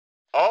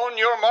On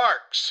your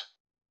marks.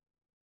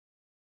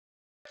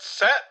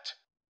 Set.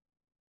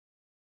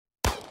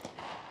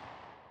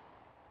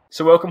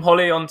 So welcome,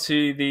 Holly,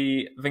 onto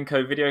the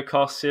Vinco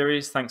Videocast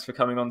Series. Thanks for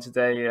coming on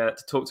today to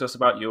talk to us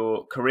about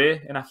your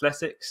career in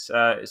athletics.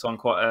 It's on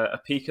quite a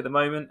peak at the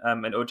moment,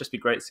 and it would just be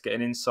great to get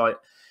an insight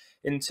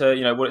into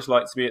what it's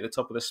like to be at the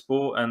top of the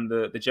sport and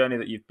the journey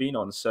that you've been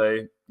on. So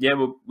yeah,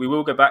 we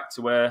will go back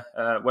to where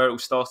it all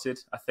started,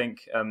 I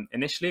think,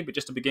 initially. But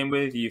just to begin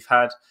with, you've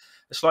had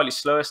a slightly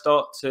slower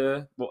start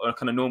to what a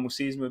kind of normal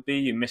season would be.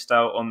 You missed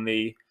out on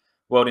the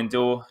World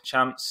Indoor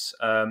Champs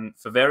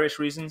for various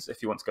reasons.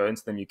 If you want to go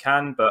into them, you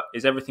can. But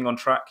is everything on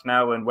track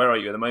now? And where are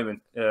you at the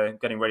moment,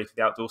 getting ready for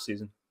the outdoor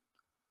season?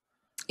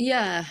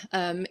 Yeah,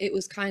 it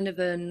was kind of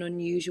an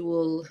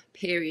unusual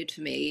period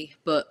for me,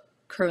 but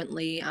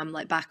currently I'm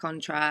like back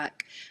on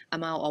track.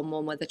 I'm out on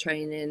warm weather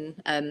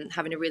training,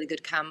 having a really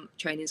good camp.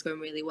 Training's going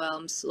really well.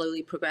 I'm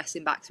slowly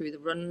progressing back through the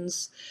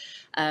runs.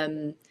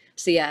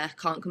 So yeah,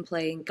 can't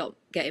complain.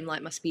 Getting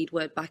like my speed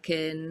work back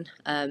in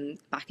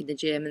the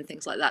gym and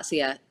things like that. So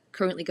yeah,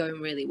 currently going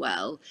really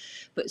well.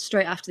 But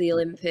straight after the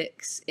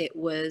Olympics, it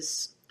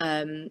was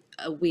a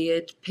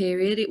weird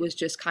period. It was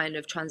just kind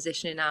of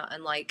transitioning out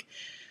and like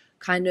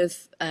kind of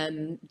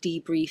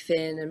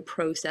debriefing and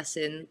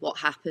processing what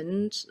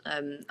happened.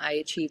 I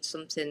achieved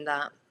something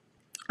that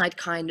I'd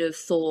kind of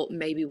thought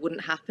maybe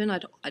wouldn't happen.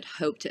 I'd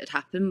hoped it had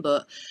happened,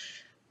 but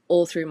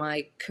all through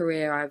my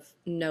career, I've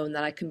known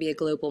that I can be a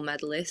global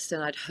medalist,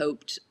 and I'd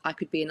hoped I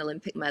could be an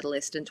Olympic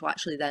medalist, and to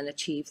actually then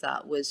achieve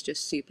that was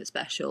just super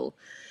special.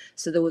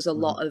 So there was a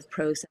lot of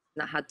processing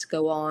that had to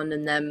go on,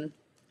 and then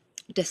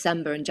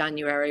December and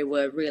January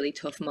were really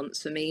tough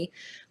months for me.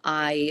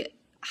 I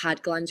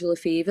had glandular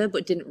fever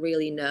but didn't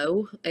really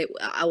know it.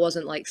 I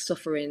wasn't like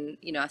suffering,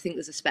 I think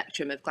there's a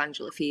spectrum of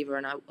glandular fever,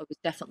 and I was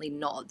definitely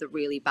not at the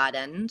really bad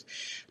end.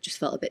 I just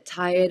felt a bit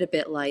tired, a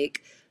bit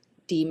like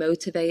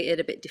demotivated,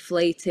 a bit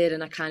deflated,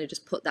 and I kind of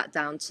just put that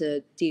down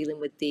to dealing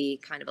with the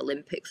kind of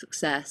Olympic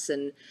success.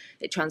 And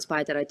it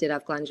transpired that I did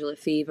have glandular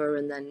fever,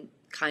 and then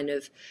kind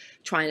of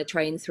trying to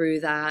train through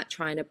that,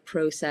 trying to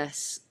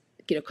process,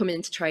 coming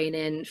into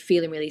training,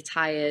 feeling really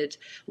tired,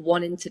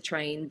 wanting to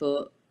train,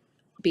 but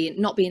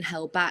not being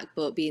held back,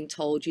 but being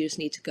told you just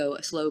need to go at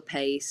a slow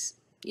pace,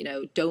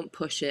 don't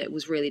push it,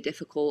 was really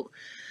difficult.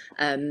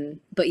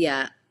 But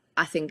yeah,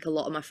 I think a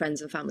lot of my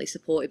friends and family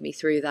supported me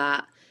through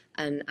that.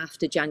 And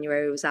after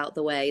January was out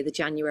the way, the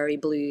January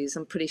blues,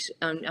 I'm pretty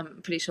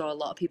sure a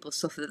lot of people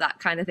suffer that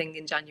kind of thing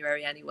in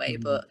January anyway.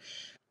 Mm-hmm. But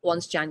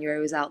once January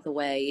was out the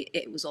way,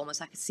 it was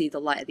almost I could see the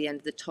light at the end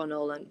of the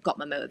tunnel and got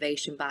my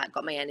motivation back,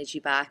 got my energy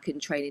back,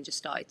 and training just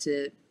started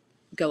to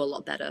go a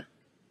lot better.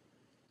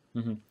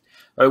 Mm-hmm.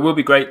 It will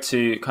be great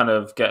to kind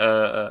of get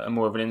a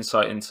more of an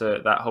insight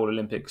into that whole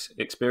Olympics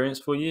experience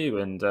for you,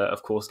 and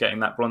of course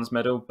getting that bronze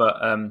medal. But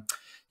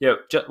yeah,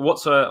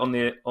 what's on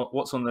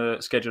the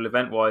schedule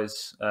event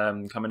wise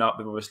coming up?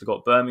 We've obviously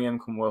got Birmingham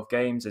Commonwealth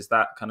Games. Is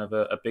that kind of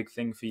a big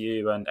thing for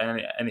you, and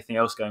anything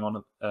else going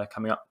on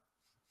coming up?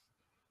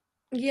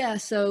 Yeah,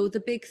 so the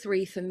big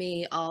three for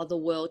me are the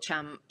World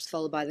Champs,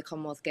 followed by the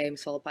Commonwealth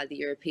Games, followed by the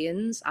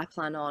Europeans. I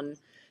plan on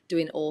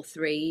doing all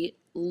three.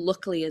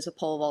 Luckily, as a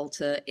pole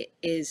vaulter, it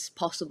is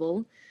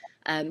possible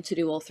to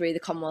do all three. The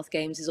Commonwealth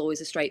Games is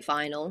always a straight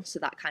final, so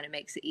that kind of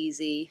makes it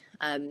easy.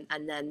 And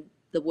then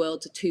the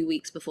Worlds are 2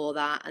 weeks before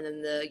that, and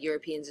then the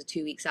Europeans are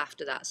 2 weeks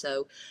after that.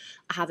 So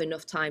I have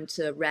enough time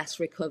to rest,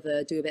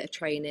 recover, do a bit of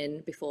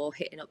training before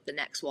hitting up the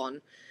next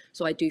one.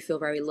 So I do feel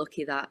very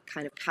lucky that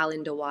kind of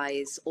calendar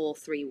wise, all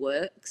three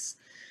works.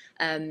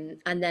 And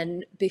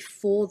then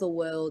before the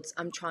Worlds,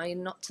 I'm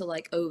trying not to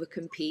like over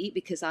compete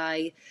because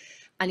I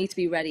need to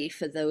be ready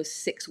for those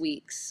 6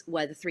 weeks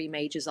where the three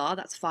majors are.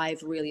 That's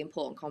five really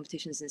important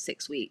competitions in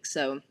 6 weeks.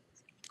 So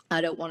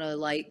I don't want to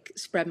like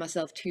spread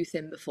myself too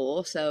thin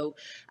before. So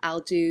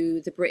I'll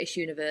do the British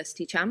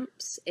University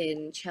Champs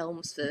in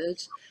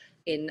Chelmsford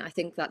I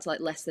think that's like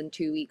less than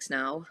 2 weeks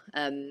now,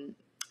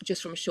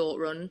 just from a short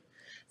run.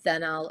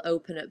 Then I'll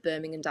open at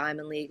Birmingham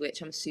Diamond League,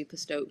 which I'm super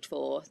stoked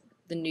for.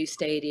 The new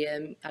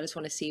stadium. I just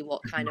want to see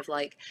what kind of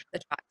like the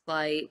track's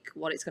like,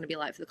 what it's going to be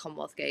like for the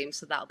Commonwealth Games.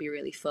 So that'll be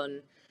really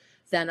fun.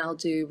 Then I'll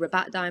do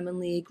Rabat Diamond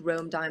League,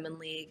 Rome Diamond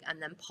League,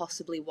 and then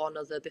possibly one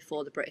other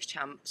before the British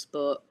Champs.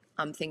 But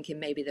I'm thinking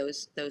maybe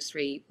those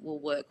three will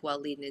work well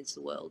leading into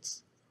the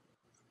Worlds.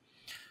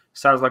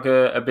 Sounds like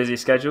a busy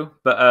schedule,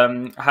 but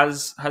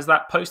has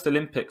that post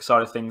Olympic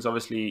side of things?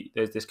 Obviously,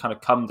 there's this kind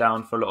of come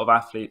down for a lot of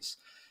athletes.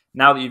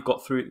 Now that you've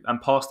got through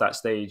and past that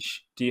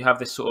stage, do you have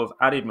this sort of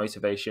added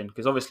motivation?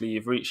 Because obviously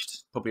you've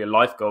reached probably a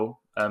life goal,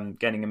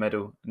 getting a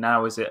medal.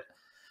 Now is it,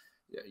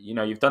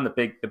 you've done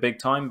the big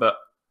time, but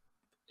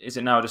is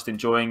it now just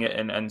enjoying it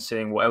and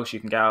seeing what else you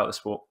can get out of the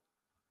sport?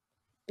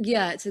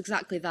 Yeah, it's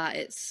exactly that.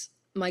 It's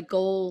my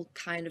goal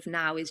kind of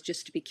now is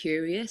just to be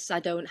curious. I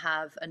don't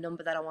have a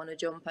number that I want to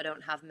jump. I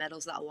don't have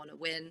medals that I want to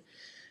win.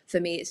 For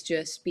me, it's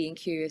just being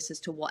curious as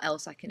to what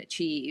else I can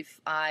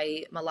achieve.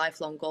 My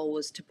lifelong goal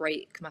was to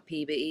break my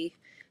PBE.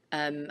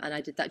 And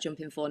I did that jump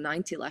in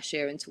 490 last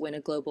year, and to win a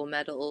global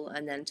medal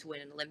and then to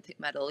win an Olympic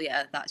medal,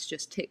 yeah, that's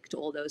just ticked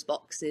all those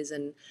boxes.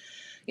 And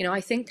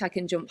I think I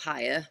can jump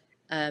higher.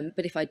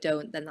 But if I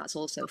don't, then that's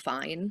also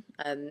fine.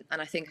 And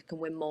I think I can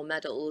win more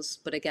medals.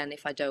 But again,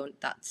 if I don't,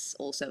 that's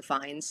also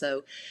fine.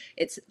 So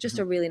it's just Mhm.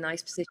 a really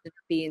nice position to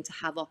be in, to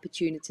have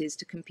opportunities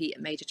to compete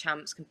at major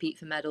champs, compete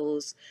for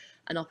medals,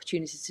 and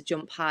opportunities to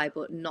jump high,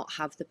 but not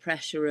have the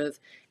pressure of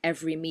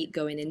every meet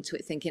going into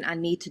it thinking, I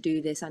need to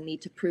do this, I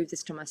need to prove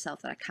this to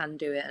myself that I can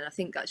do it. And I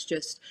think that's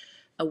just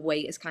a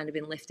weight has kind of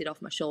been lifted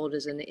off my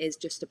shoulders, and it is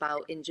just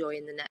about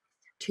enjoying the next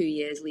 2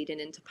 years leading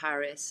into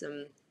Paris.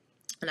 And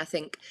I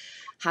think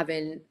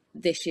having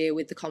this year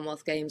with the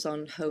Commonwealth Games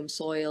on home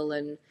soil,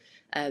 and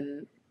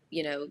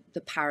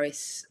the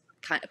Paris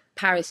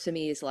for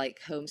me is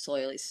like home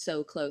soil. It's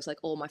so close. Like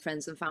all my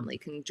friends and family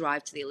can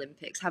drive to the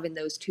Olympics. Having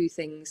those two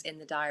things in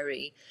the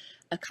diary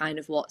are kind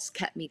of what's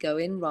kept me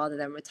going rather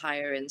than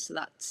retiring. So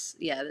that's,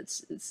 yeah,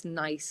 that's it's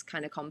nice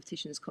kind of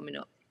competitions coming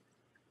up.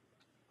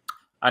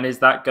 And is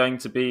that going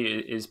to be,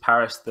 is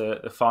Paris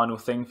the final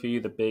thing for you,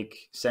 the big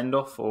send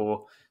off,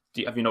 or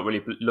have you not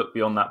really looked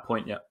beyond that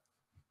point yet?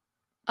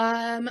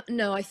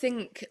 No, I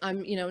think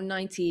I'm,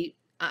 90,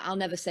 I'll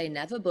never say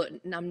never, but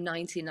I'm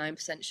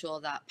 99% sure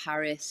that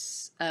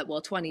Paris,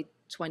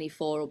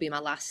 2024 will be my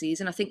last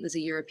season. I think there's a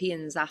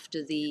Europeans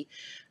after the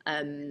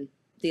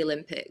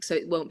Olympics, so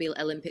it won't be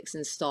Olympics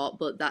and start,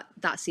 but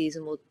that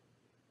season will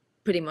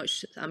pretty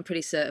much, I'm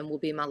pretty certain, will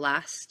be my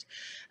last,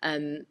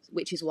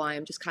 which is why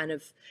I'm just kind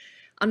of,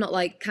 I'm not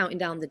like counting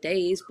down the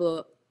days,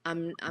 but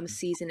I'm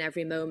seizing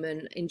every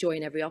moment,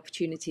 enjoying every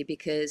opportunity,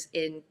 because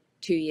in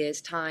 2 years'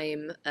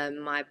 time,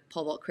 my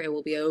pole vault career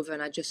will be over,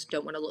 and I just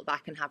don't want to look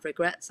back and have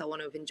regrets. I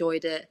want to have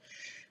enjoyed it,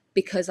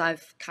 because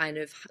I've kind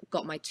of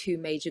got my two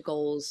major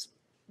goals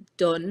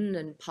done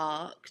and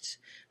parked.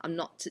 I'm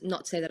not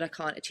to say that I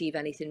can't achieve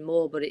anything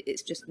more, but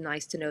it's just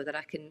nice to know that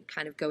I can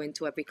kind of go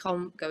into every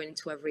comp, go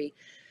into every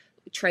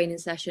training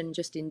session,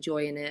 just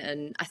enjoying it.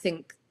 And I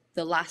think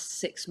the last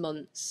 6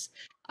 months,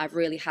 I've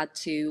really had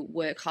to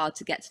work hard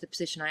to get to the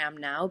position I am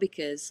now,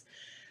 because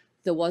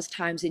there was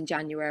times in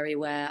January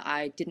where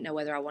I didn't know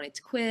whether I wanted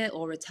to quit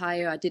or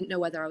retire. I didn't know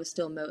whether I was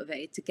still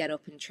motivated to get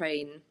up and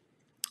train.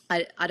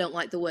 I don't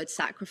like the word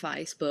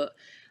sacrifice, but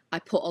I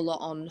put a lot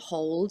on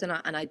hold, and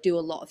I do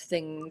a lot of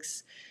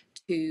things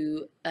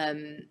to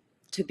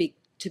to be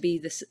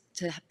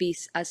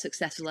as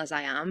successful as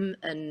I am.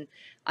 And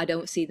I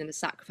don't see them as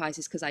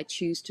sacrifices because I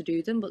choose to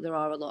do them, but there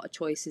are a lot of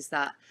choices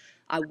that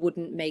I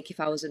wouldn't make if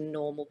I was a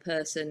normal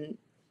person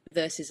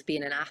versus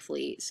being an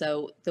athlete.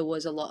 So there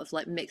was a lot of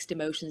like mixed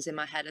emotions in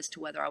my head as to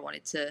whether I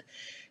wanted to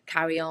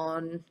carry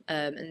on,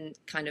 and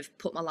kind of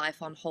put my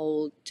life on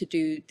hold to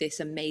do this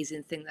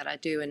amazing thing that I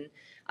do. And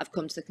I've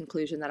come to the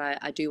conclusion that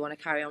I do want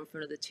to carry on for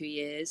another 2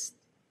 years.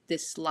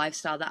 This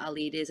lifestyle that I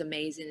lead is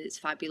amazing, it's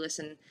fabulous,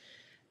 and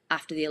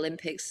after the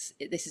Olympics,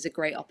 this is a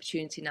great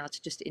opportunity now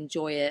to just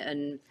enjoy it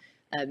and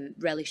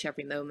relish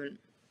every moment.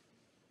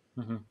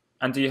 Hmm.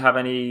 And do you have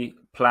any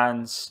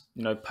plans,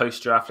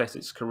 post your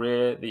athletics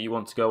career that you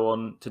want to go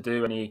on to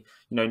do? Any,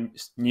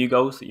 new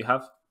goals that you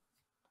have?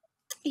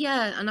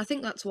 Yeah, and I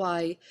think that's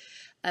why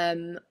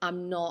I'm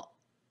not.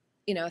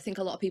 I think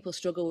a lot of people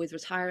struggle with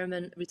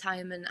retirement,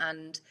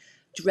 and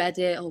dread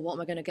it, or what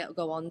am I going to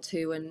go on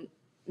to, and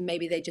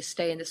maybe they just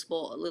stay in the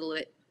sport a little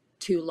bit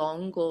too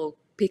long, or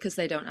because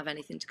they don't have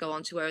anything to go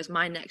on to. Whereas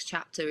my next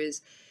chapter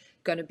is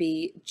going to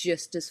be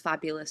just as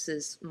fabulous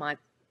as my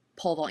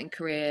pole vaulting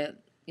career.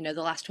 The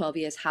last 12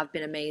 years have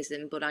been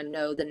amazing, but I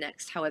know the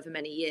next however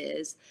many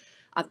years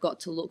I've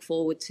got to look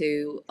forward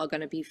to are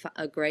going to be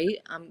great.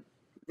 I'm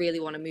really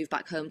want to move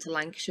back home to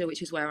Lancashire,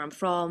 which is where I'm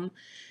from.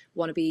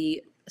 Want to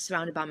be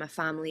surrounded by my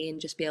family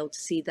and just be able to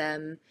see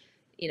them,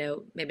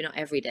 maybe not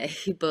every day,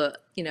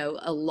 but,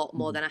 a lot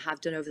more Mhm. than I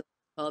have done over the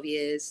 12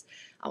 years.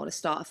 I want to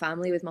start a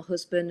family with my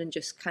husband and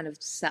just kind of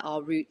set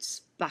our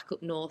roots back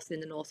up north in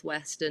the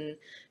northwest, and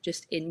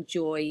just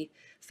enjoy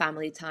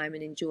family time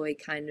and enjoy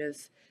kind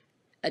of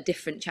a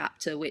different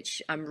chapter,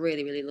 which I'm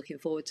really, really looking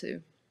forward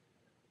to.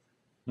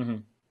 Hmm.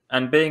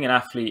 And being an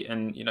athlete,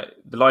 and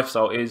the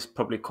lifestyle is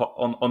probably quite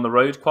on the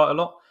road quite a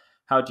lot.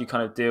 How do you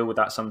kind of deal with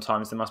that?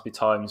 Sometimes there must be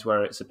times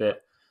where it's a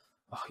bit,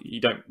 oh, you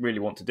don't really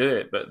want to do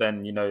it, but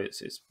then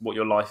it's what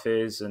your life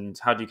is. And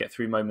how do you get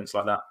through moments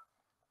like that?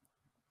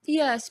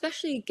 Yeah,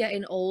 especially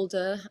getting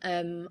older.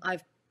 I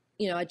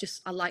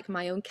like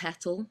my own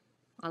kettle.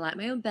 I like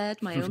my own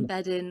bed, my own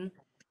bedding.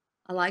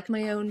 I like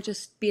my own,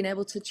 just being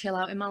able to chill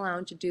out in my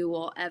lounge and do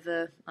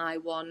whatever I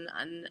want.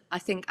 And I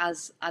think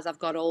as I've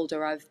got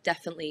older, I've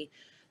definitely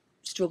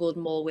struggled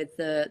more with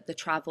the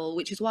travel,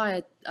 which is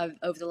why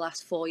over the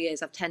last 4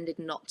 years I've tended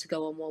not to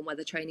go on warm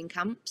weather training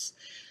camps.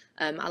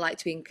 I like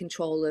to be in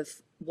control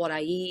of what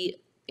I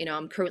eat.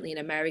 I'm currently in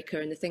America,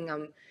 and the thing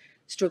I'm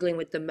struggling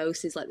with the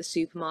most is like the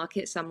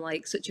supermarkets. I'm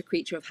like such a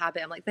creature of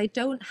habit. I'm like, they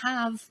don't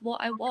have what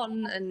I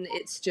want, and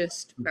it's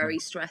just Hmm. very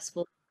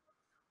stressful.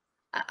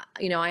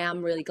 I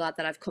am really glad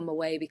that I've come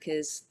away,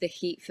 because the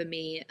heat for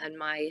me and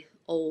my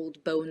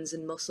old bones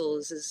and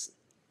muscles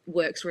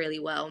works really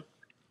well.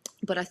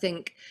 But I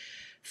think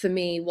for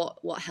me,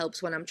 what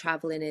helps when I'm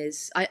traveling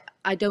is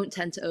I don't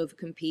tend to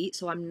overcompete,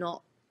 so I'm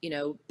not,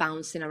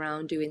 bouncing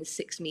around doing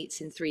 6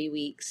 meets in 3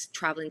 weeks,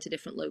 traveling to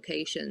different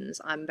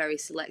locations. I'm very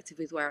selective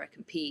with where I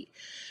compete.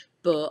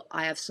 But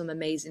I have some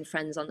amazing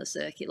friends on the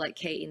circuit like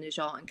Katie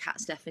Najat and Kat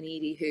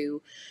Stefanidi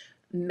who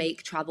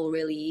make travel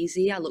really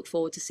easy. I look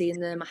forward to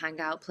seeing them. I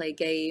hang out, play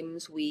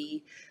games.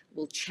 We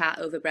will chat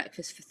over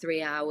breakfast for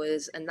 3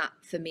 hours, and that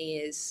for me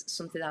is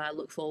something that I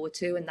look forward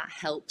to, and that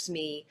helps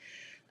me.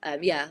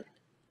 Yeah,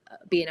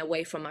 being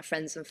away from my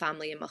friends and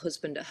family and my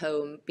husband at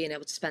home, being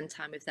able to spend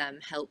time with them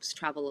helps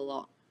travel a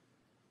lot.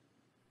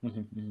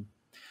 Mm-hmm.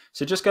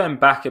 So just going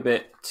back a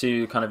bit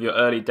to kind of your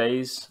early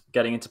days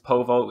getting into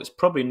pole vault, it's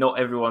probably not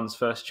everyone's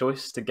first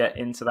choice to get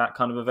into that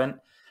kind of event.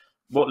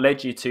 What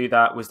led you to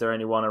that? Was there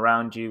anyone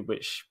around you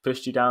which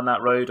pushed you down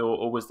that road,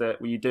 or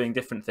were you doing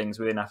different things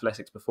within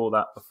athletics before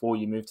that, before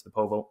you moved to the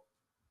pole vault?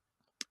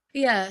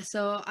 Yeah,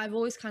 so I've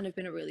always kind of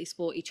been a really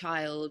sporty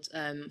child.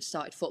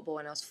 Started football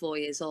when I was 4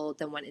 years old,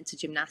 then went into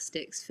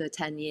gymnastics for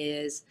 10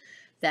 years.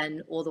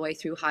 Then, all the way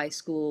through high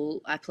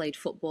school, I played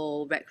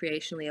football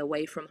recreationally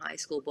away from high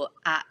school, but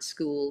at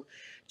school,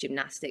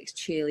 gymnastics,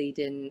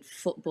 cheerleading,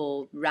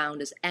 football,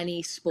 rounders,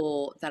 any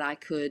sport that I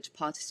could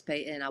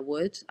participate in, I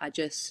would. I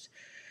just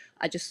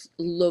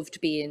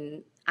loved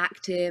being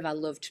active. I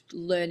loved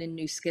learning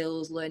new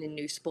skills, learning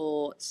new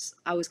sports.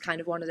 I was kind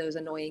of one of those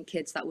annoying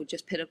kids that would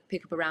just pick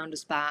up a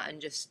rounder's bat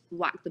and just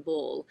whack the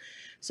ball.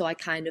 So I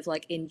kind of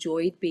like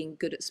enjoyed being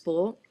good at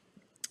sport.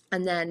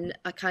 And then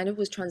I kind of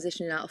was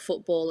transitioning out of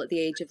football at the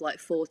age of like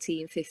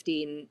 14,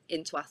 15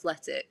 into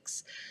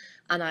athletics.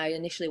 And I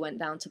initially went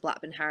down to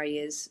Blackburn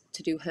Harriers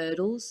to do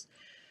hurdles.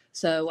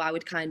 So I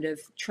would kind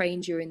of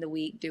train during the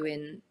week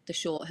doing the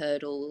short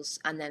hurdles,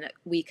 and then at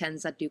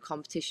weekends I'd do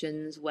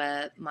competitions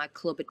where my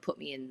club had put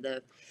me in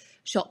the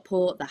shot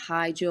put, the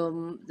high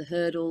jump, the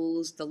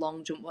hurdles, the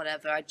long jump,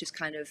 whatever. I'd just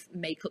kind of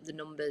make up the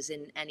numbers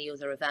in any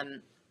other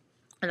event.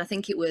 And I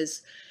think it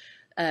was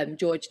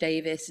George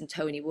Davis and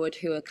Tony Wood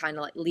who are kind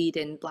of like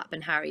leading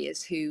Blackburn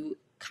Harriers who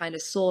kind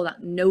of saw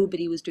that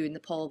nobody was doing the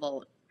pole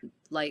vault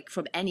like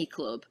from any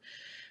club.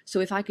 So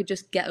if I could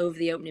just get over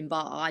the opening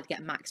bar, I'd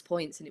get max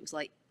points, and it was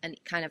like and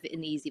kind of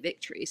an easy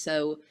victory.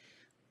 So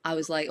I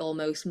was like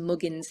almost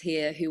Muggins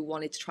here, who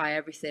wanted to try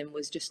everything,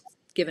 was just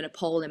given a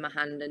pole in my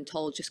hand and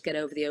told just get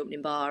over the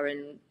opening bar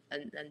and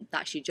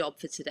that's your job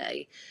for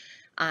today.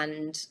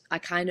 And I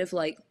kind of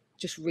like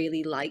just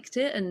really liked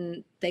it,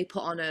 and they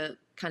put on a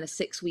kind of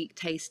 6 week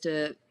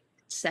taster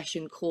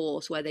session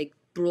course where they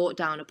brought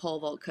down a pole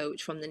vault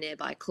coach from the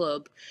nearby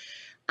club,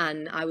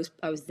 and I was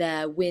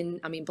there when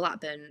I mean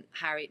Blackburn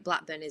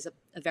is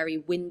a very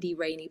windy,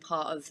 rainy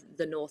part of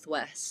the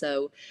northwest,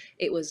 so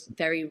it was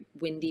very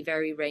windy,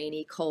 very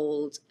rainy,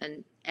 cold,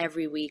 and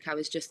every week I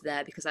was just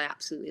there because I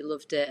absolutely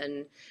loved it,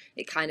 and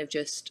it kind of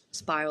just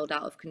spiraled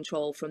out of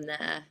control from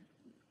there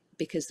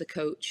because the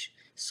coach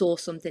saw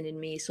something in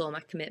me, saw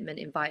my commitment,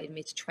 invited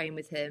me to train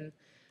with him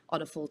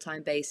on a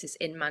full-time basis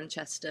in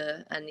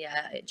Manchester, and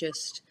yeah, it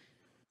just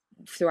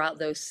throughout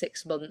those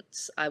 6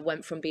 months, I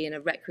went from being a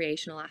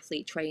recreational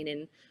athlete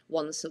training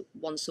once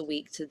a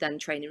week to then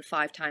training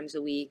 5 times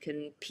a week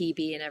and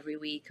PBing every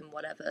week and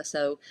whatever.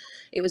 So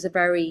it was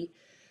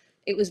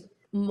it was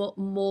more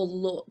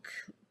luck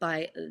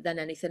by than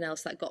anything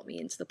else that got me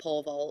into the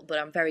pole vault. But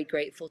I'm very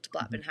grateful to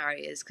Blackburn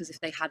Harriers because if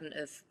they hadn't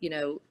have,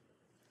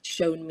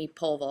 shown me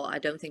pole vault, I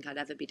don't think I'd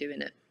ever be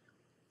doing it.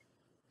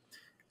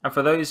 And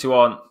for those who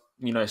aren't,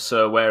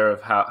 so aware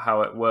of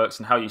how it works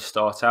and how you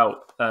start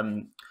out,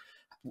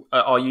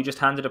 are you just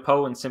handed a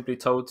pole and simply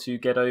told to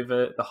get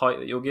over the height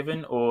that you're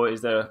given, or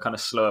is there a kind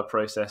of slower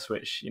process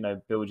which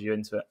builds you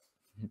into it?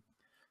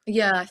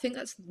 Yeah, I think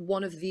that's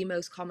one of the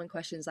most common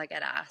questions I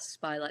get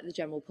asked by like the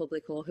general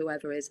public or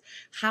whoever is,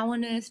 how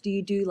on earth do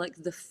you do like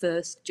the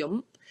first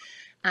jump?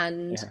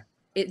 And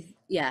Yeah.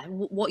 yeah,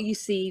 what you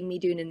see me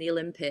doing in the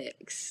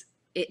Olympics,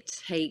 it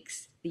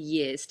takes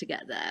years to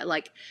get there.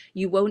 Like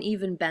you won't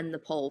even bend the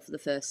pole for the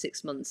first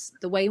 6 months.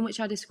 The way in which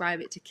I describe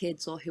it to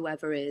kids or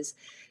whoever is,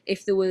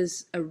 if there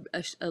was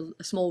a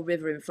small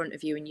river in front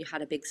of you and you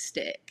had a big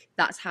stick,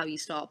 that's how you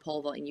start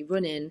pole vaulting. You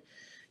run in,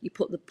 you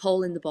put the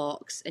pole in the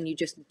box, and you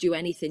just do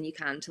anything you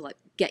can to like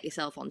get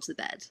yourself onto the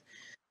bed.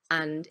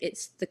 And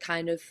it's the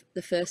kind of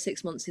the first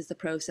 6 months is the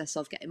process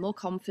of getting more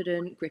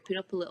confident, gripping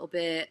up a little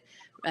bit,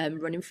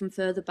 running from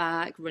further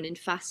back, running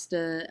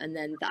faster, and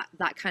then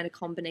that kind of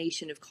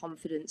combination of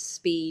confidence,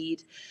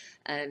 speed,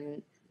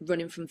 and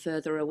running from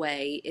further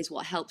away is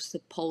what helps the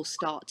pole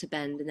start to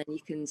bend, and then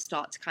you can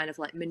start to kind of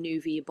like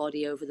maneuver your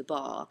body over the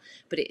bar.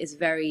 But it is a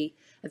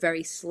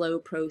very slow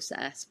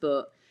process,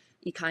 but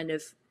you kind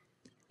of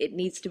it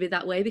needs to be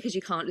that way because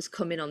you can't just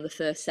come in on the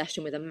first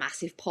session with a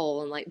massive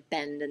pole and like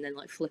bend and then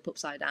like flip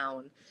upside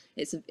down.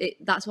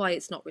 That's why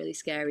it's not really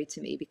scary to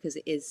me because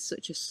it is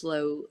such a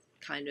slow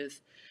kind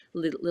of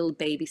little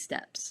baby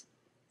steps.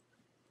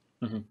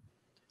 Hmm.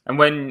 And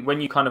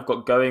when you kind of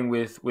got going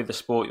with the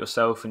sport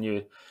yourself, and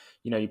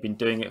you've been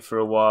doing it for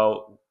a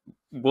while,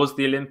 was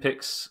the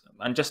Olympics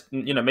and just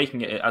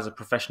making it as a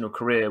professional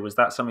career, was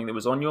that something that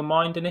was on your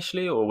mind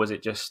initially, or was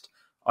it just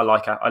I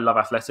love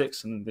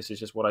athletics and this is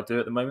just what I do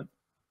at the moment?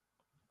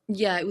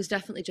 Yeah, it was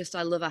definitely just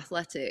I love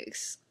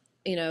athletics.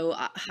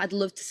 I'd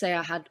love to say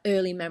I had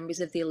early memories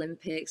of the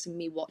Olympics and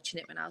me watching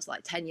it when I was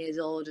like 10 years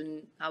old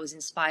and I was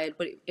inspired,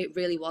 but it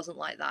really wasn't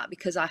like that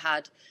because I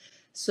had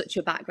such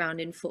a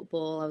background in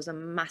football. I was a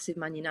massive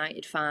Man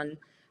United fan.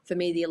 For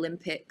me, the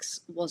Olympics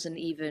wasn't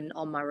even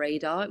on my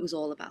radar. It was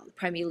all about the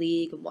Premier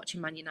League and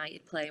watching Man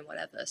United play and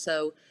whatever.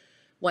 So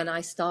when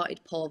I started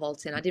pole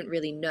vaulting, I didn't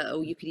really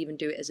know you could even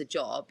do it as a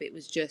job. It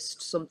was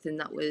just something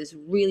that was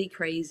really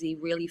crazy,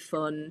 really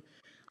fun.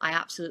 I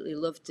absolutely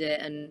loved it.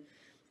 And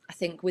I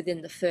think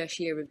within the first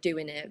year of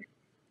doing it,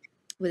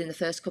 within the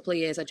first couple of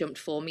years, I jumped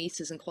 4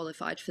 meters and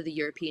qualified for the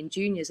European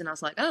Juniors. And I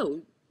was like,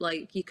 oh,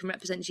 like you can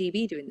represent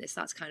GB doing this.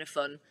 That's kind of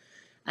fun.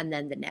 And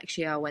then the next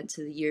year, I went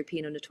to the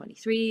European under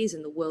 23s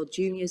and the World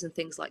Juniors and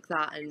things like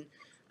that. And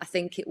I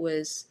think it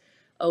was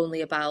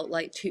only about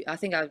like I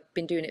think I've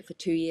been doing it for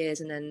 2 years.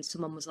 And then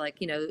someone was like,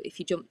 if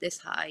you jump this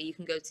high, you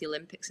can go to the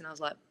Olympics. And I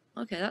was like,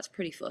 okay, that's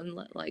pretty fun.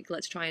 Like,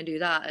 let's try and do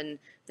that. And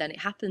then it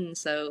happened.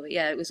 So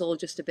yeah, it was all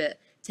just a bit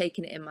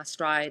taking it in my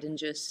stride and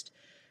just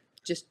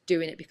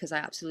doing it because I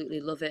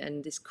absolutely love it.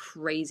 And this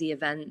crazy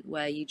event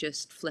where you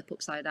just flip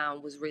upside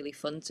down was really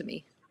fun to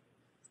me.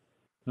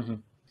 Hmm.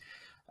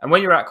 And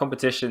when you're at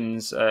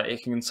competitions,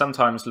 it can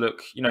sometimes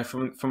look,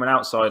 from an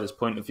outsider's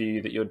point of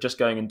view, that you're just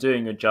going and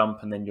doing your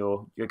jump, and then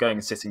you're going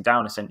and sitting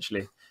down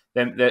essentially.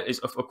 Then there is,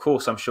 of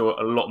course, I'm sure,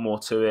 a lot more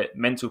to it,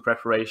 mental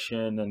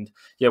preparation, and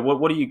yeah,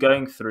 what are you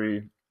going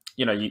through?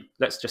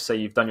 Let's just say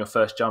you've done your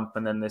first jump,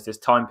 and then there's this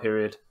time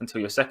period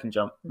until your second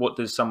jump. What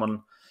does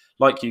someone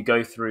like you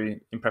go through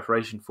in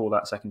preparation for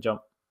that second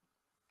jump?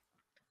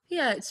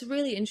 Yeah, it's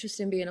really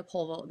interesting being a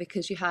pole vaulter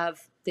because you have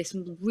this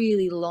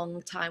really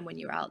long time when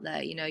you're out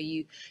there.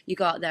 You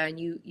go out there and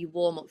you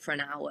warm up for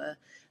an hour,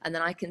 and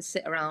then I can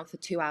sit around for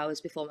 2 hours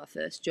before my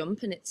first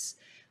jump, and it's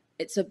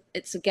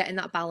a getting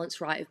that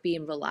balance right of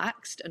being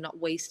relaxed and not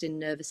wasting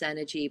nervous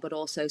energy, but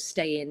also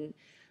staying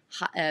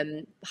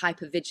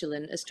hyper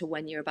vigilant as to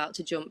when you're about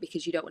to jump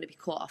because you don't want to be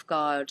caught off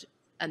guard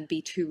and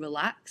be too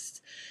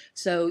relaxed.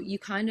 So you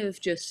kind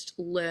of just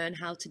learn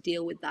how to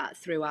deal with that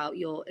throughout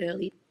your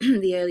early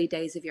the early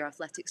days of your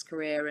athletics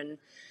career.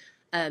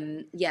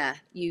 And yeah,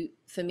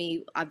 for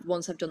me,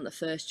 once I've done the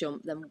first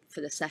jump, then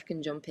for the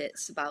second jump,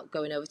 it's about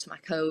going over to my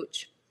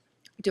coach.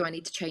 Do I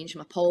need to change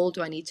my pole?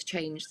 Do I need to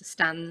change the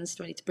stands?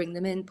 Do I need to bring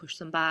them in, push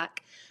them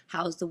back?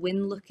 How's the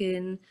wind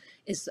looking?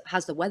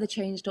 Has the weather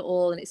changed at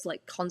all? And it's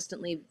like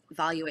constantly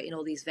evaluating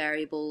all these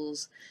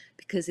variables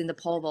because in the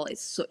pole vault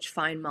it's such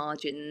fine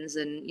margins,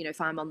 and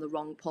if I'm on the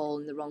wrong pole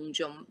and the wrong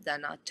jump,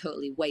 then I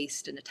totally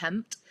waste an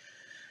attempt.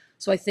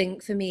 So I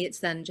think for me it's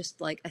then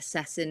just like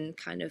assessing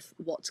kind of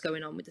what's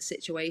going on with the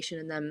situation,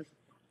 and then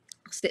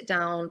sit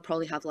down,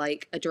 probably have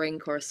like a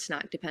drink or a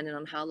snack, depending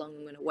on how long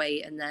I'm going to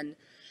wait. And then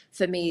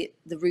for me,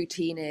 the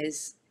routine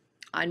is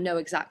I know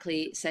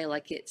exactly, say,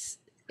 like it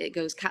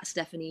goes Kat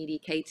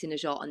Stefanidi, Katie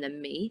Najot, and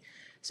then me.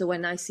 So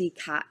when I see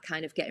Kat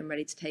kind of getting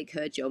ready to take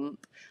her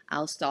jump,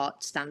 I'll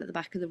stand at the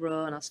back of the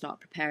row and I'll start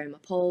preparing my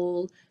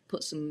pole,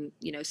 put some,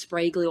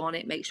 spray glue on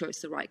it, make sure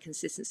it's the right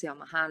consistency on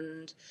my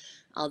hand.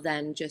 I'll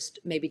then just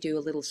maybe do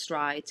a little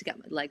stride to get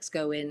my legs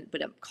going,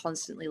 but I'm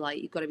constantly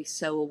like, you've got to be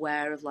so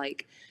aware of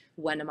like,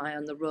 when am I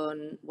on the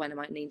run, when am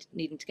I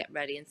needing to get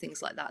ready and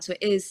things like that. So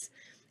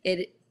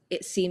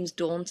it seems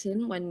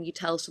daunting when you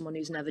tell someone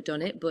who's never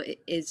done it, but it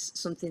is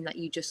something that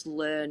you just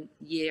learn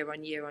year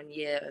on year on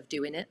year of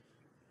doing it.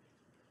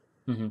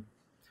 Hmm.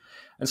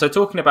 And so,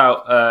 talking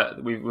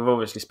about, we've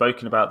obviously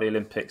spoken about the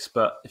Olympics,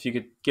 but if you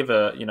could give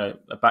a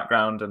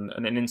background and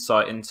an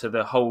insight into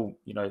the whole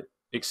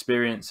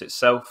experience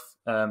itself.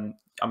 I'm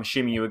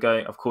assuming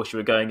of course, you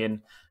were going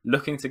in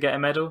looking to get a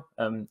medal.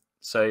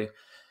 So,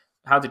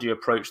 how did you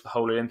approach the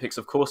whole Olympics?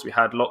 Of course, we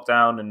had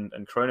lockdown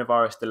and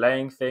coronavirus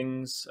delaying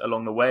things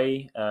along the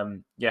way.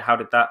 Yeah, how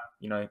did that,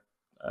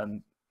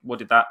 what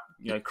did that,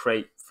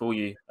 create for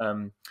you?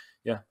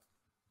 Yeah.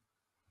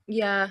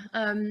 Yeah,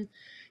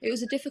 it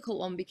was a difficult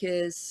one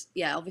because,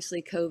 yeah,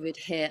 obviously COVID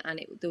hit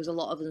and there was a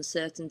lot of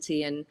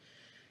uncertainty. And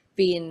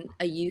being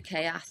a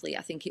UK athlete,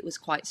 I think it was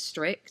quite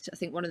strict. I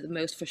think one of the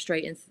most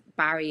frustrating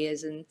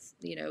barriers and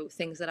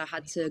things that I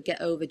had to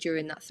get over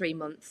during that 3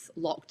 month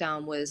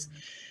lockdown was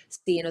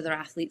seeing other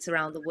athletes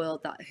around the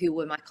world who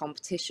were my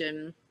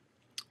competition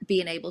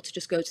being able to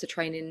just go to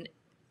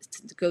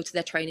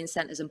their training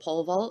centers and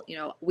pole vault.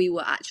 We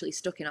were actually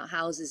stuck in our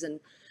houses, and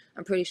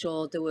I'm pretty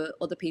sure there were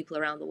other people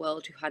around the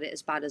world who had it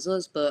as bad as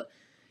us, but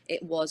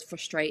it was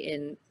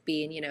frustrating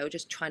being,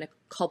 just trying to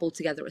cobble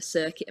together a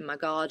circuit in my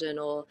garden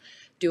or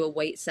do a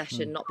weight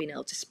session, Mm. not being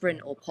able to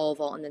sprint or pole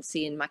vault, and then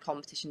seeing my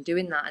competition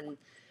doing that. And,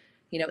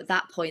 at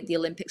that point, the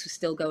Olympics were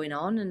still going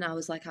on, and I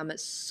was like, I'm at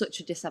such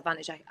a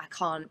disadvantage. I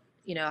can't,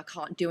 I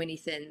can't do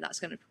anything that's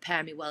going to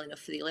prepare me well enough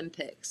for the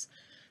Olympics.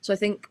 So I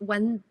think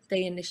when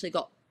they initially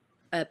got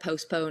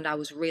postponed, I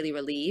was really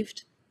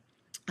relieved.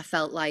 I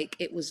felt like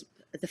it was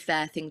the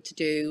fair thing to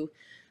do.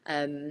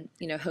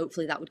 You know,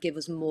 hopefully that would give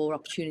us more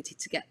opportunity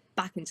to get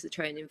back into the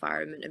training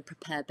environment and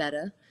prepare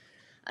better.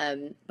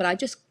 But I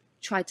just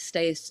tried to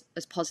stay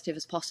as positive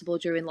as possible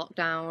during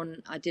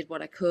lockdown. I did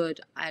what I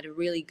could. I had a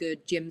really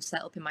good gym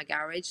set up in my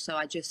garage. So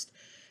I just,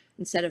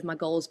 instead of my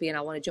goals being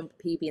I want to jump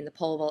a PB in the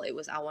pole vault, it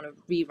was I want to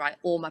rewrite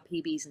all my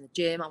PBs in the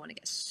gym. I want to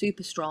get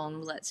super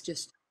strong. Let's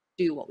just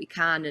do what we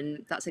can.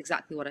 And that's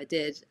exactly what I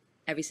did.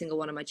 Every single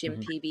one of my gym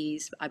Hmm.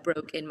 PBs I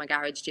broke in my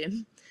garage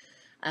gym.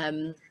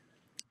 And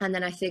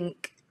then I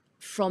think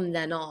from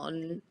then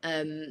on,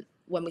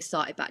 when we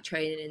started back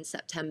training in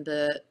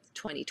September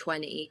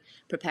 2020,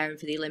 preparing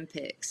for the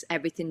Olympics,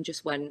 everything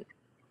just went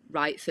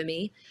right for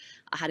me.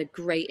 I had a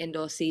great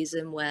indoor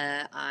season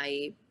where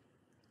I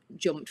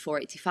jumped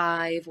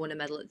 485, won a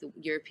medal at the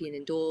European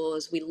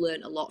indoors. We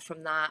learned a lot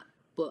from that,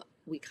 but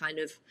we kind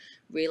of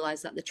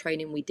realized that the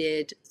training we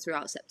did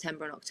throughout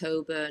September and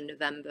October and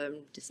November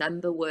and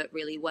December worked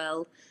really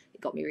well.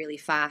 It got me really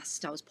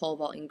fast. I was pole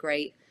vaulting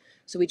great.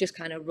 So we just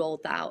kind of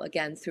rolled that out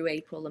again through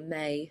April and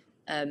May,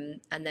 and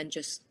then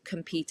just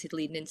competed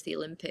leading into the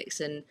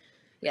Olympics. And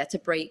yeah, to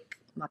break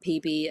my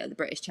PB at the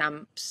British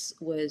Champs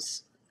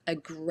was a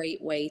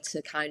great way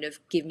to kind of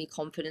give me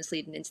confidence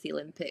leading into the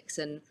Olympics.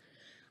 And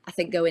I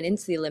think going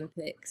into the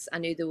Olympics, I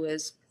knew there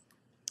was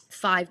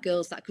 5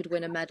 girls that could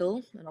win a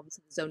medal, and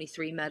obviously there's only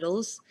 3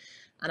 medals.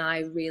 And I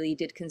really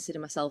did consider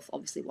myself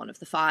obviously one of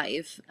the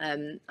 5.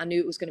 I knew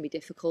it was going to be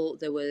difficult.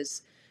 There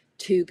was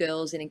 2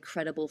 girls in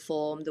incredible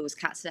form. There was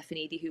Kat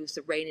Stefanidi, who was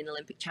the reigning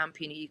Olympic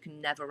champion, who you can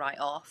never write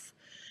off.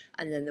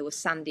 And then there was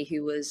Sandy,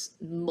 who was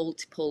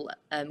multiple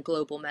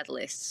global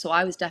medalists. So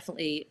I was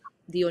definitely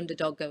the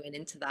underdog going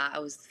into that. I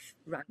was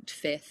ranked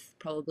 5th,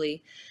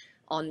 probably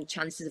on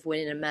chances of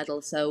winning a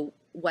medal. So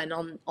when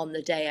on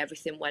the day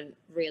everything went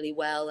really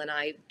well and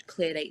I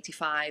cleared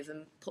 85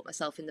 and put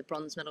myself in the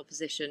bronze medal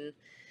position,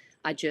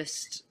 I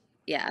just,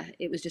 yeah,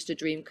 it was just a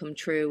dream come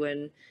true,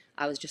 and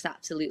I was just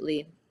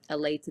absolutely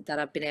elated that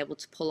I've been able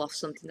to pull off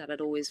something that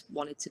I'd always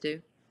wanted to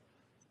do.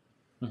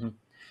 Hmm.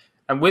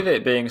 And with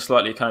it being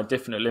slightly kind of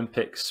different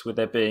Olympics, with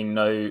there being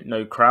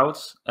no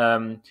crowds,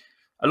 a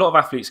lot of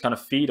athletes kind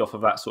of feed off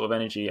of that sort of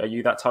energy. Are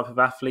you that type of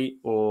athlete,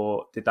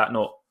 or did that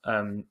not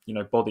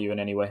bother you in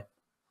any way?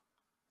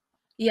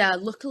 Yeah,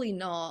 luckily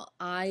not.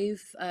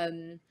 I've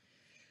kind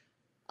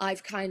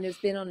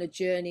of been on a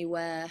journey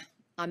where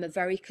I'm a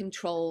very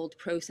controlled,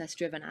 process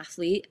driven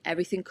athlete.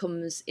 Everything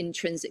comes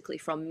intrinsically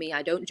from me.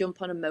 I don't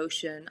jump on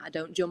emotion, I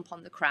don't jump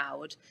on the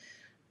crowd.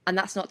 And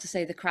that's not to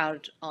say the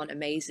crowd aren't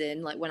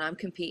amazing. Like when I'm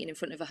competing in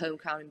front of a home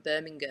crowd in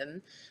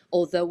Birmingham,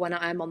 although when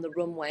I'm on the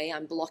runway,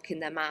 I'm blocking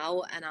them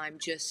out and I'm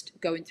just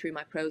going through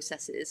my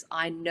processes,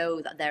 I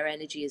know that their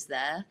energy is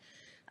there.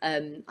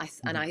 Hmm.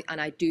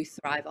 And I do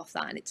thrive off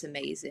that, and it's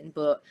amazing.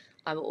 But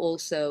I'm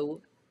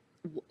also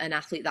an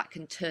athlete that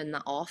can turn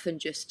that off, and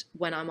just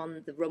when I'm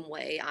on the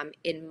runway, I'm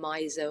in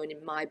my zone,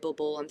 in my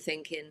bubble. I'm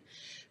thinking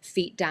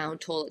feet down,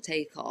 toilet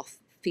takeoff,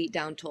 feet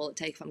down, toilet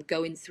takeoff. I'm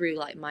going through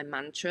like my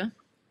mantra.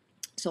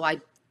 So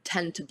I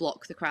tend to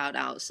block the crowd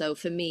out. So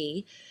for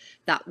me,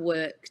 that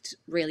worked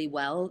really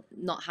well,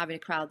 not having a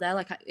crowd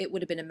there. It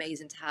would have been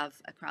amazing to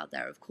have a crowd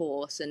there, of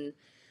course. And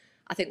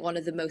I think one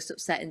of the most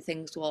upsetting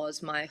things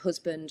was my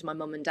husband, my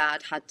mum and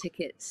dad had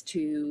tickets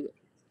to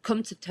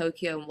come to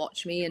Tokyo and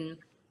watch me, and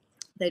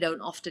they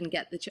don't often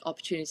get the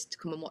opportunity to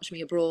come and watch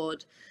me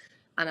abroad.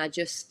 And I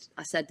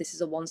said, this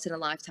is a once in a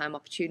lifetime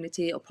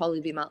opportunity. It'll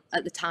probably be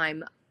at the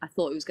time, I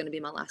thought it was going to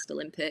be my last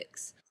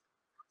Olympics.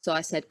 So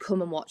I said,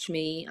 come and watch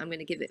me. I'm going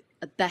to give it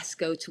a best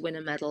go to win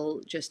a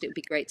medal. Just, it would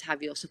be great to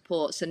have your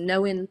support. So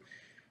knowing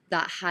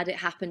that had it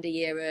happened a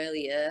year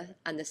earlier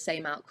and the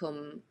same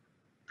outcome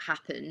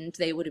happened,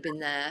 they would have been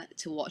there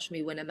to watch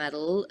me win a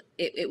medal.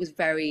 It was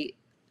very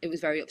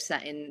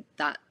upsetting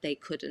that they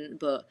couldn't,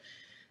 but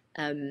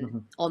Hmm.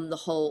 on the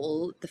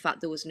whole, the fact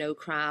there was no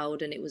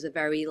crowd and it was a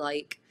very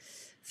like,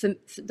 for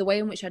the way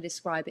in which I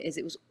describe it is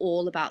it was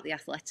all about the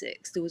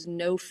athletics. There was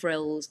no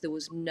frills. There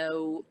was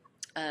no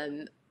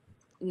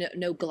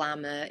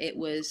glamour.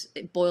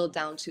 It boiled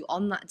down to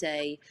on that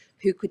day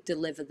who could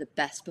deliver the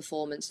best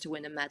performance to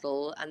win a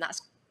medal, and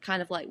that's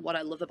kind of like what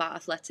I love about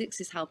athletics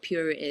is how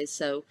pure it is.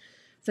 So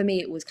for me,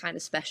 it was kind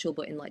of special,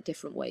 but in like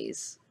different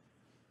ways.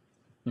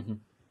 Hmm.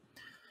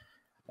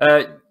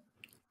 Uh,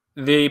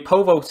 the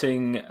pole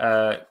vaulting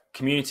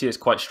community is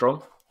quite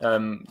strong.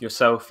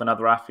 Yourself and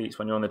other athletes,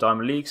 when you're on the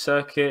Diamond League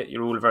circuit,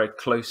 you're all a very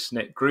close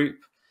knit group.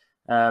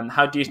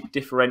 How do you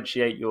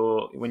differentiate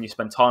when you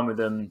spend time with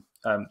them,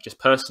 just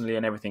personally,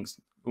 and everything's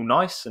all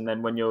nice, and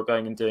then when you're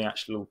going and doing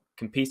actual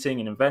competing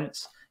in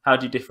events, how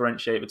do you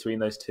differentiate between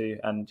those two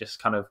and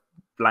just kind of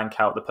blank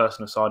out the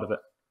personal side of it?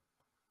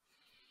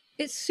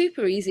 It's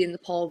super easy in the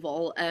pole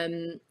vault.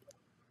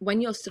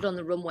 When you're stood on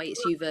the runway,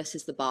 it's you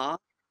versus the bar,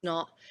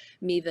 not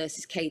me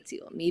versus Katie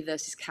or me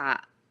versus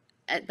Kat.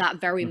 At that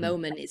very Hmm.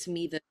 moment, it's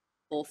me versus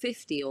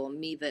 450 or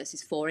me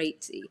versus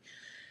 480.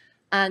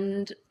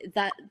 And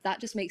that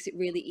just makes it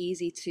really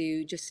easy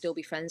to just still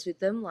be friends with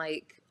them.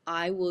 Like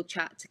I will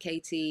chat to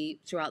Katie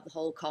throughout the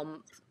whole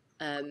comp,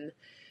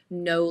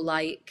 know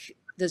like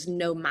there's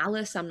no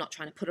malice. I'm not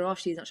trying to put her off.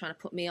 She's not trying to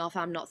put me off.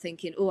 I'm not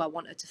thinking, oh, I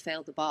want her to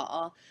fail the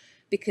bar,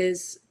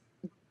 because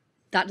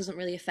that doesn't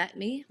really affect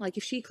me. Like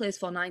if she clears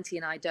 490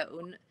 and I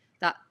don't,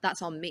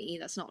 that's on me.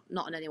 That's not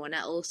on anyone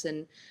else.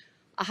 And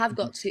I have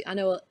got to, I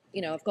know,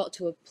 I've got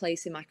to a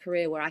place in my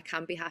career where I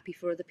can be happy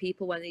for other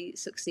people when they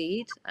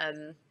succeed.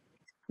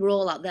 We're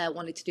all out there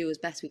wanting to do as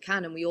best we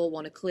can, and we all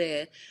want to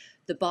clear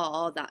the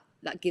bar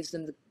that gives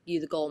you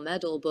the gold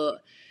medal,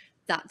 but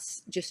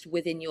that's just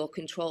within your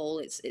control.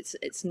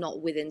 It's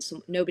not within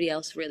some. Nobody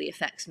else really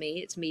affects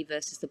me. It's me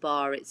versus the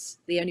bar. It's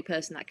the only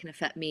person that can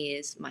affect me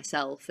is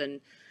myself. And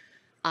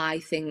I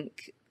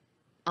think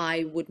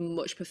I would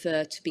much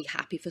prefer to be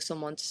happy for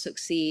someone to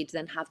succeed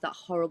than have that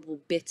horrible,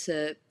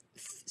 bitter,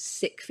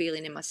 sick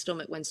feeling in my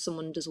stomach when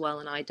someone does well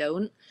and I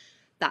don't.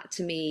 That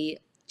to me,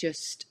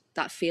 just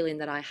that feeling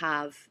that I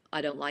have,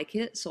 I don't like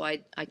it. So I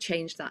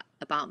changed that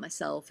about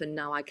myself, and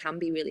now I can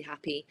be really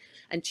happy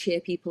and cheer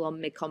people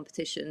on mid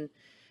competition,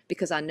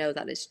 because I know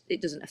that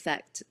it doesn't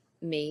affect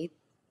me.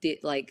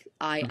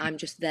 I'm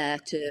just there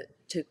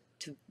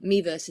to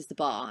me versus the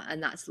bar,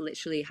 and that's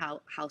literally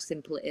how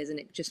simple it is. And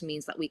it just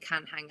means that we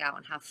can hang out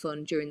and have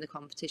fun during the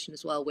competition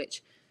as well,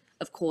 which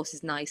of course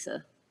is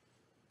nicer.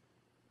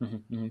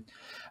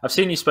 I've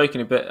seen you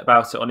spoken a bit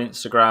about it on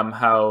Instagram,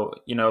 how,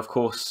 of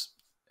course,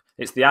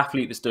 it's the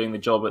athlete that's doing the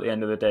job at the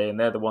end of the day, and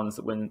they're the ones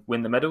that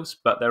win the medals.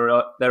 But there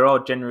are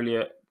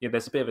generally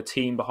there's a bit of a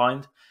team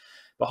behind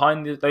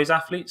those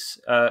athletes.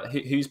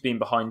 Who's been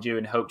behind you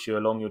and helped you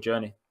along your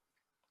journey?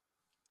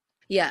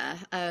 Yeah,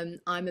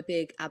 I'm a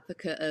big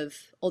advocate of,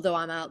 although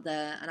I'm out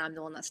there and I'm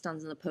the one that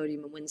stands on the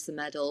podium and wins the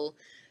medal,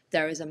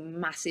 there is a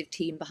massive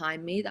team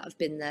behind me that have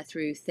been there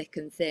through thick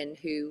and thin,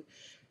 who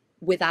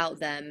without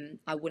them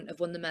I wouldn't have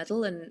won the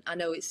medal. And I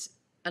know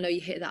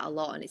you hear that a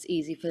lot, and it's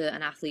easy for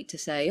an athlete to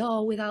say,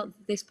 oh, without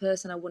this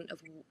person I wouldn't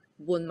have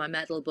won my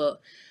medal.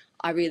 But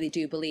I really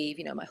do believe,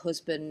 my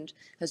husband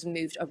has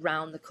moved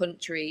around the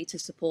country to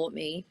support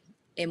me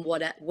in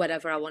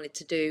whatever I wanted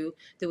to do.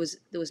 There was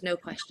no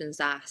questions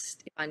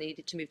asked if I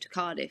needed to move to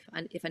Cardiff,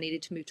 and if I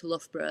needed to move to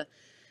Loughborough,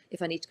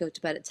 if I need to go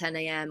to bed at 10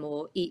 a.m.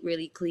 or eat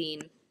really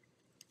clean.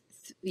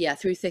 Yeah,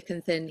 through thick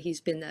and thin,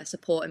 he's been there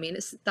supporting me. And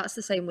that's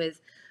the same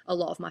with a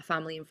lot of my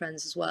family and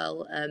friends as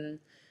well.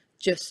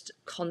 Just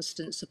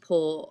constant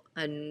support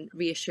and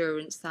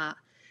reassurance that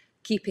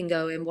keeping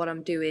going, what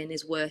I'm doing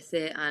is worth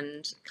it.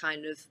 And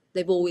kind of,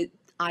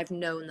 I've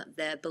known that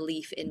their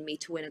belief in me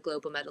to win a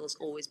global medal has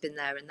always been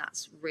there, and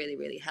that's really,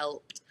 really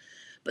helped.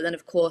 But then,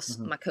 of course,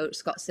 my coach,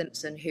 Scott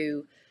Simpson,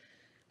 who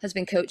has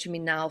been coaching me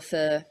now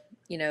for,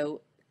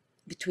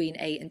 between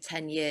 8 and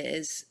 10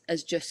 years,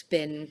 has just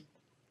been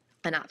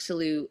an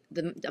absolute,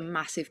 a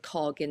massive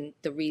cog in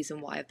the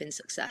reason why I've been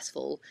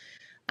successful.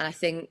 And I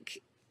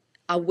think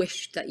I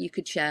wish that you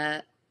could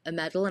share a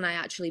medal, and I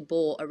actually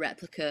bought a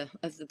replica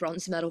of the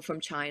bronze medal from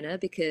China,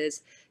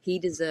 because he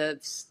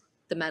deserves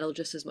the medal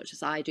just as much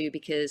as I do,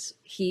 because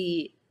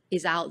he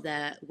is out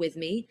there with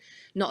me,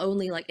 not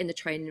only like in the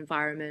training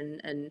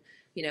environment and,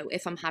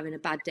 if I'm having a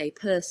bad day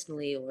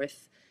personally, or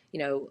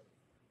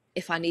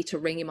if I need to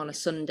ring him on a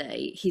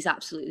Sunday, he's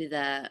absolutely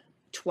there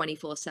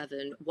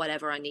 24/7,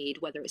 whatever I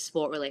need, whether it's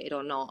sport related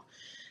or not.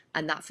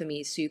 And that for me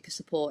is super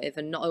supportive.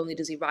 And not only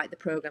does he write the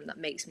program that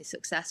makes me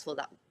successful,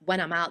 that when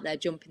I'm out there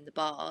jumping the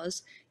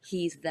bars,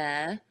 he's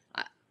there,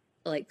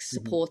 like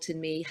supporting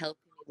me,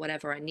 helping me,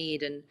 whatever I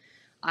need. And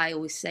I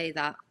always say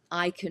that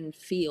I can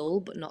feel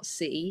but not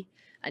see,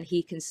 and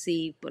he can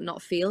see but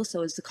not feel.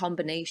 So as the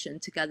combination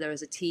together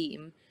as a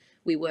team,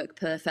 we work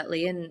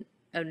perfectly, and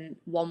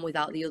one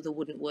without the other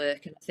wouldn't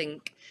work. And I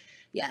think,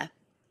 yeah,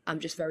 I'm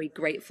just very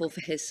grateful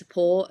for his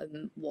support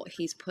and what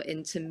he's put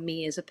into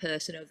me as a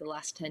person over the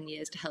last 10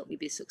 years to help me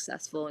be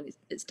successful. And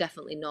it's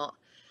definitely not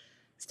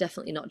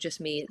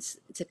just me. It's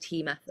a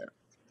team effort.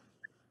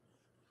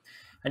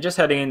 And just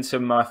heading into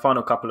my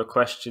final couple of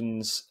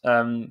questions,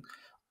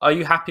 are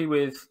you happy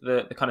with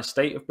the kind of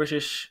state of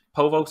British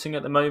pole vaulting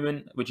at the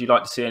moment? Would you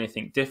like to see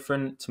anything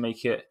different to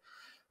make it,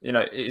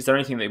 is there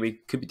anything that we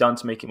could be done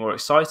to make it more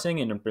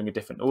exciting and bring a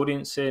different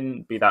audience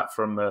in, be that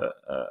from a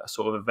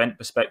sort of event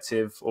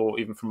perspective or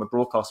even from a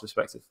broadcast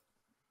perspective?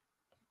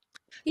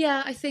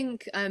 Yeah, I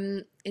think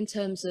in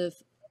terms of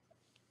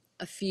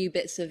a few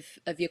bits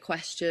of your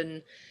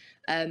question,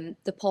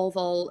 the pole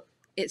vault,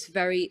 it's a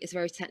very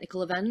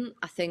technical event.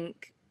 I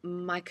think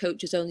my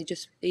coach has only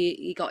just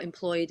he got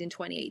employed in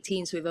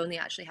 2018, so we've only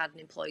actually had an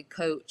employed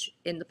coach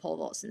in the pole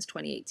vault since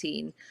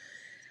 2018.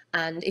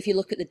 And if you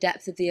look at the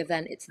depth of the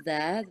event, it's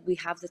there. We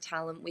have the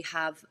talent, we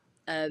have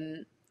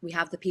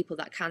the people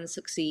that can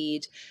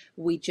succeed.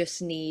 We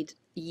just need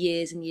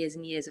years and years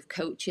and years of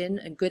coaching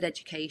and good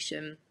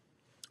education.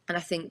 And I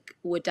think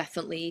we're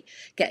definitely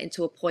getting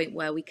to a point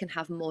where we can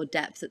have more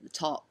depth at the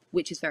top,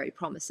 which is very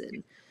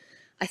promising.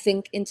 I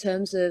think in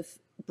terms of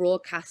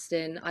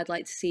broadcasting, I'd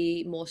like to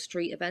see more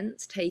street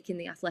events, taking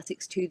the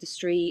athletics to the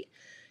street.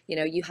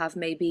 You have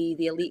maybe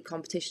the elite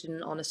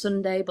competition on a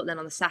Sunday, but then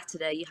on the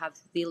Saturday you have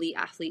the elite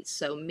athletes.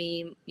 So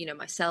me,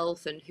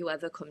 myself and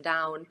whoever come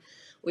down,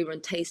 we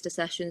run taster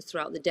sessions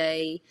throughout the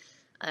day.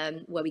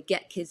 where we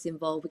get kids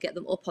involved, we get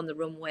them up on the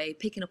runway,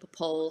 picking up a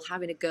pole,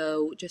 having a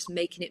go, just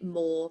making it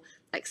more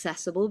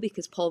accessible,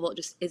 because pole vault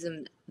just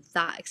isn't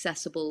that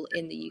accessible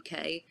in the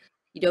UK.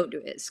 You don't do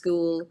it at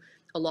school.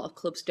 A lot of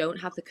clubs don't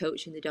have the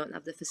coaching, they don't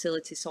have the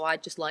facilities. So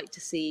I'd just like to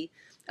see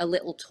a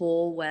little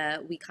tour where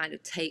we kind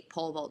of take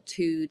pole vault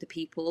to the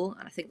people.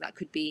 And I think that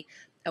could be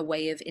a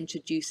way of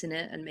introducing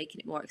it and making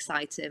it more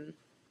exciting.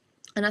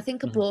 And I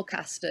think a Mhm.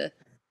 broadcaster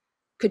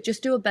could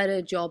just do a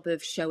better job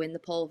of showing the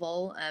pole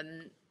vault.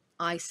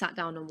 I sat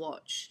down and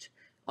watched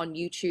on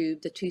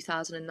YouTube the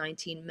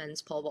 2019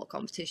 men's pole vault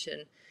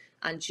competition,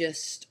 and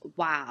just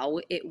wow,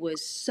 it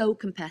was so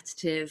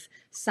competitive.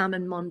 Sam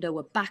and Mondo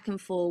were back and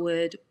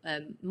forward.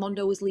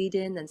 Mondo was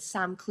leading, then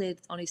Sam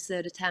cleared on his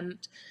third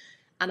attempt,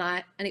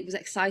 and it was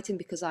exciting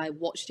because I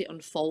watched it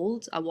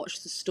unfold. I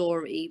watched the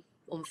story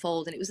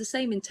unfold, and it was the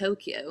same in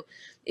Tokyo.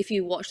 If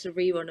you watch the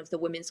rerun of the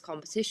women's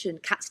competition,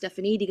 Kat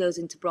Stefanidi goes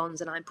into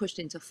bronze and I'm pushed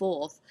into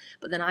fourth,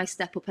 but then I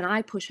step up and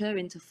I push her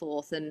into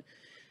fourth, and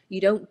you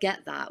don't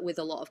get that with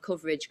a lot of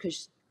coverage,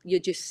 because you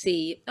just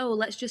see, oh,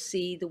 let's just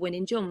see the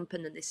winning jump,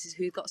 and then this is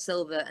who got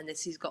silver and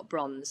this who's got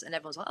bronze, and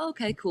everyone's like, oh,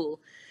 okay, cool.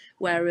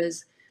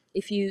 Whereas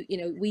if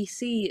we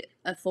see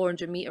a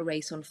 400-meter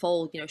race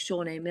unfold,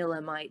 Shawnee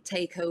Miller might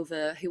take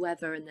over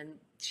whoever and then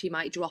she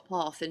might drop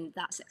off, and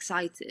that's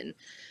exciting.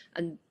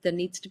 And there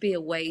needs to be a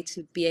way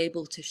to be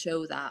able to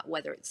show that,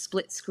 whether it's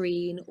split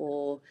screen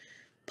or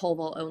pole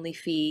vault only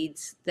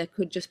feeds. There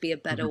could just be a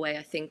better Mhm. way,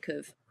 I think,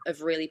 of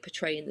really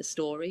portraying the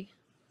story.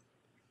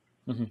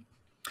 Mhm.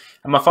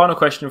 And my final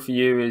question for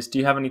you is: do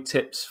you have any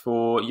tips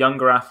for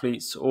younger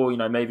athletes, or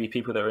maybe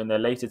people that are in their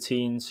later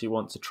teens who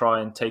want to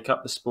try and take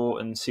up the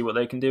sport and see what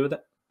they can do with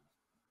it?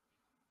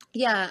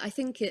 Yeah, I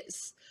think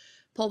it's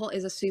pole vault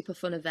is a super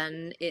fun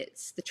event.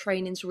 It's the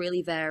training's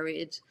really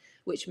varied,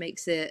 which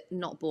makes it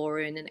not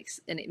boring, and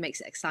it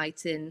makes it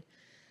exciting.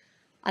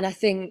 And I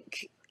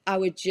think I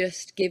would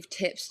just give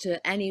tips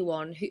to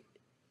anyone who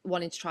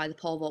wanting to try the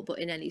pole vault, but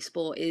in any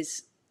sport,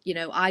 is,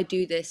 I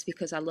do this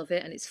because I love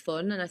it and it's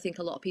fun. And I think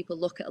a lot of people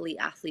look at elite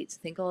athletes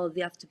and think, oh,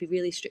 they have to be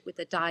really strict with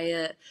their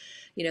diet.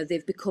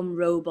 They've become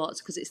robots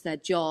because it's their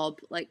job.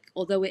 Like,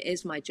 although it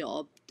is my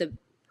job, the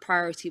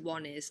priority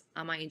one is,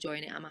 am I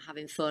enjoying it? Am I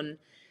having fun?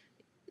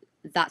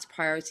 That's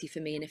priority for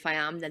me, and if I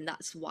am, then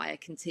that's why I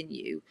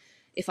continue.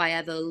 If I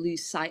ever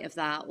lose sight of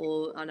that,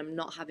 and I'm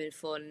not having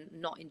fun,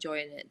 not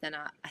enjoying it, then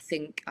I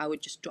think I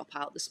would just drop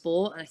out the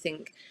sport. And I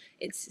think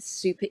it's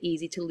super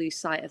easy to lose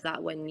sight of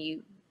that when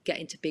you get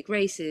into big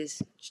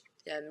races,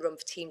 run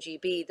for Team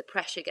GB, the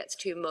pressure gets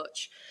too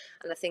much.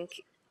 And I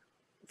think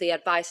the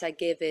advice I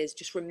give is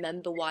just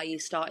remember why you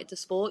started the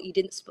sport. You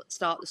didn't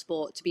start the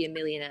sport to be a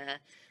millionaire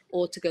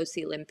or to go to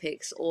the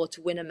Olympics or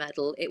to win a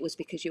medal. It was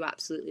because you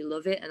absolutely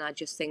love it. And I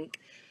just think,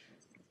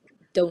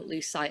 don't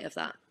lose sight of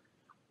that.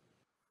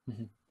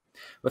 Mhm.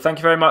 Well, thank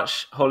you very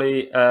much,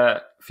 Holly,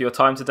 for your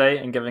time today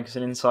and giving us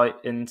an insight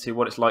into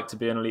what it's like to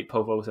be an elite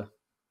pole vaulter.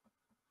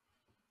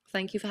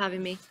 Thank you for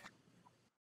having me.